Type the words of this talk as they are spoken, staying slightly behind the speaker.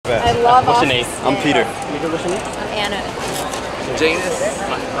love What's your name? I'm Peter. What's your name? I'm Anna. Janus.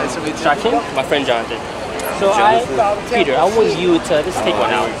 Nice to meet you. Shakim? My friend Jonathan. So Peter, I want you to just take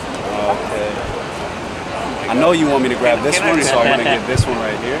one out. Okay. I know you want me to grab this one, so I'm gonna get this one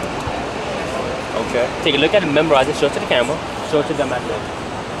right here. Okay. Take a look at it, memorize it, show it to the camera, show it to them after.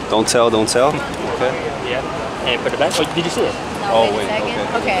 Don't tell, don't tell. Okay. Yeah. And put it back. Oh, did you see it? No, Oh, wait,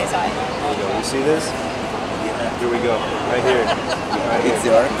 okay. Okay, I saw it. There you go. You see this? Here we go. Right here. Right It's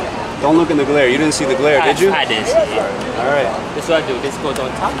here. dark. Don't look in the glare. You didn't see the glare, did you? I did see it. All right. This is what I do. This goes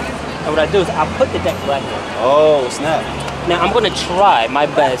on top. And what I do is I put the deck right here. Oh, snap. Now I'm going to try my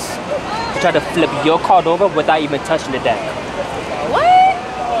best to try to flip your card over without even touching the deck. What?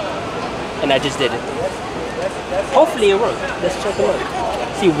 And I just did it. Hopefully it worked. Let's check it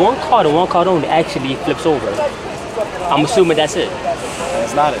out. See, one card and one card only actually flips over. I'm assuming that's it.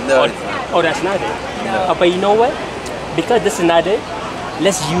 That's not it. No. Oh, that's not it. No. But you know what? Because this is not it,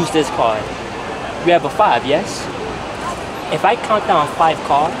 let's use this card. We have a 5, yes? If I count down 5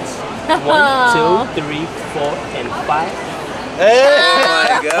 cards, 1, 2, 3, 4, and 5. Hey!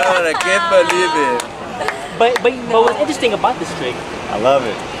 Oh my God! I can't believe it. But what's interesting about this trick? I love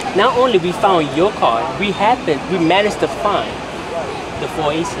it. Not only we found your card, we managed to find the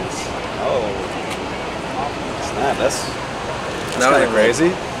 4 aces. Oh. Snap. That's That kind of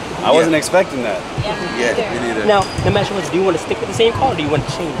crazy. I wasn't expecting that. Yeah, we need it. Now, no matter what, do you want to stick with the same card or do you want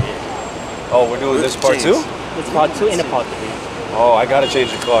to change it? Oh, we're doing this part 2? It's part 2 and a part 3. Oh, I gotta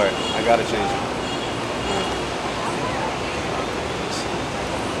change the card. I gotta change it.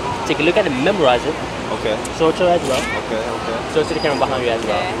 Take a look at it, memorize it. Okay. Show it to her as well. Okay. Okay. Show it to the camera behind you as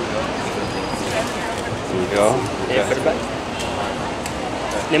well. Here we go. Yeah, put it back.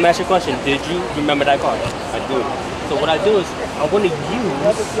 Let me ask you a question. Did you remember that card? I do. So what I do is I want to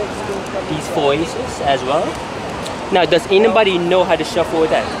use these 4 aces as well. Now, does anybody know how to shuffle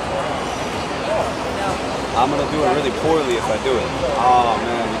with that? I'm gonna do it really poorly if I do it. Oh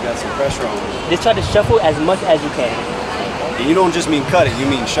man, you got some pressure on me. Just try to shuffle as much as you can. And you don't just mean cut it, you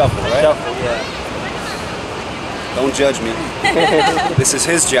mean shuffle, right? Shuffle, yeah. Don't judge me. This is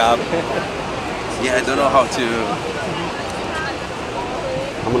his job. Yeah, I don't know how to.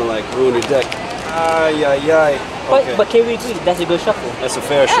 I'm gonna like ruin your deck. Ay, ay, ay. Okay. But can we agree that's a good shuffle? That's a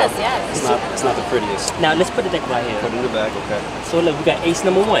fair shuffle. Yes. It's not the prettiest. Now let's put the deck right here. Put it in the back, okay. So look, we got ace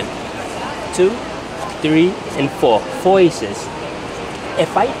number 1, 2, 3, and 4. 4 aces.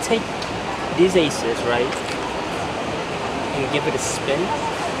 If I take these aces, right, and give it a spin,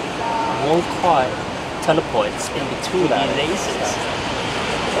 one card teleports in between these aces.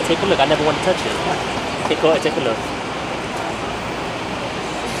 Take a look. I never want to touch it. Take a look.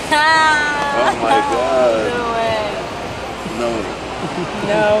 Oh my God! No way. No.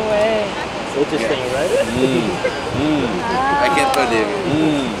 No way. It's interesting, right? I can't believe it.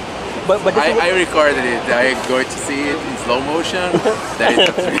 But this is what- I recorded it. I'm going to see it in slow motion. That is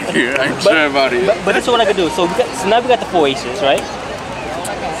a trick. I'm sure about it. but this is what I can do. So now we got the 4 aces, right?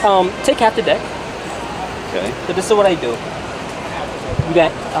 Take half the deck. Okay. So this is what I do. We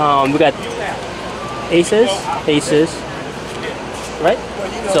got aces, right?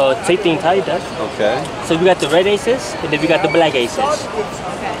 So take the entire deck. Okay. So we got the red aces, and then we got the black aces.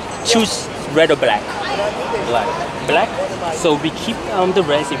 Choose red or black. Black. Black. So we keep the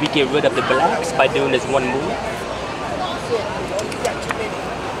reds and we get rid of the blacks by doing this one move.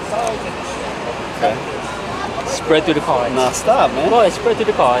 Okay. Spread through the cards. Nah, stop, man. Go ahead, spread through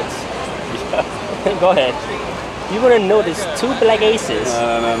the cards. Go ahead. You're gonna notice 2 black aces.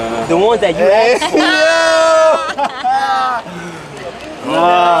 No. The ones that you asked for.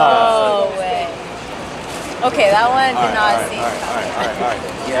 No way. Okay, that one did not see. All right.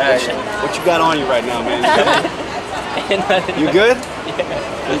 Yeah. What you got on you right now, man? You good?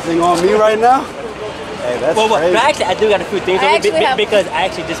 Anything on me right now? Hey, that's Well, crazy. but actually, I do got a few things I on me actually have- because I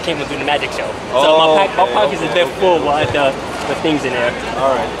actually just came to do the magic show. So Oh, my pocket is a okay, bit full with the things in there.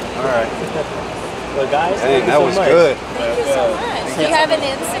 All right. But guys, Dang, thank you that so was much. good. Thank you so much. Do you have an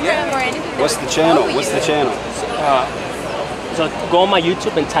Instagram or anything? What's the channel? What's the channel? So go on my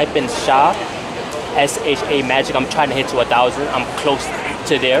YouTube and type in Sha, ShaMagic. I'm trying to hit to 1,000. I'm close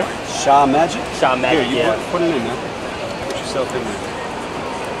to there. ShaMagic? ShaMagic, Here, you yeah. put it in there. Put yourself in there.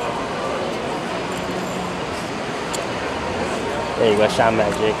 There you go,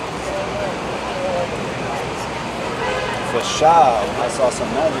 ShaMagic. For Sha, I saw some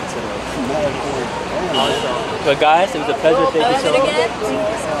magic today. But guys, it was a pleasure. Thank you How so was it much. again? Thank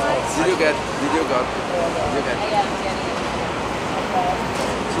you so much. Did you get?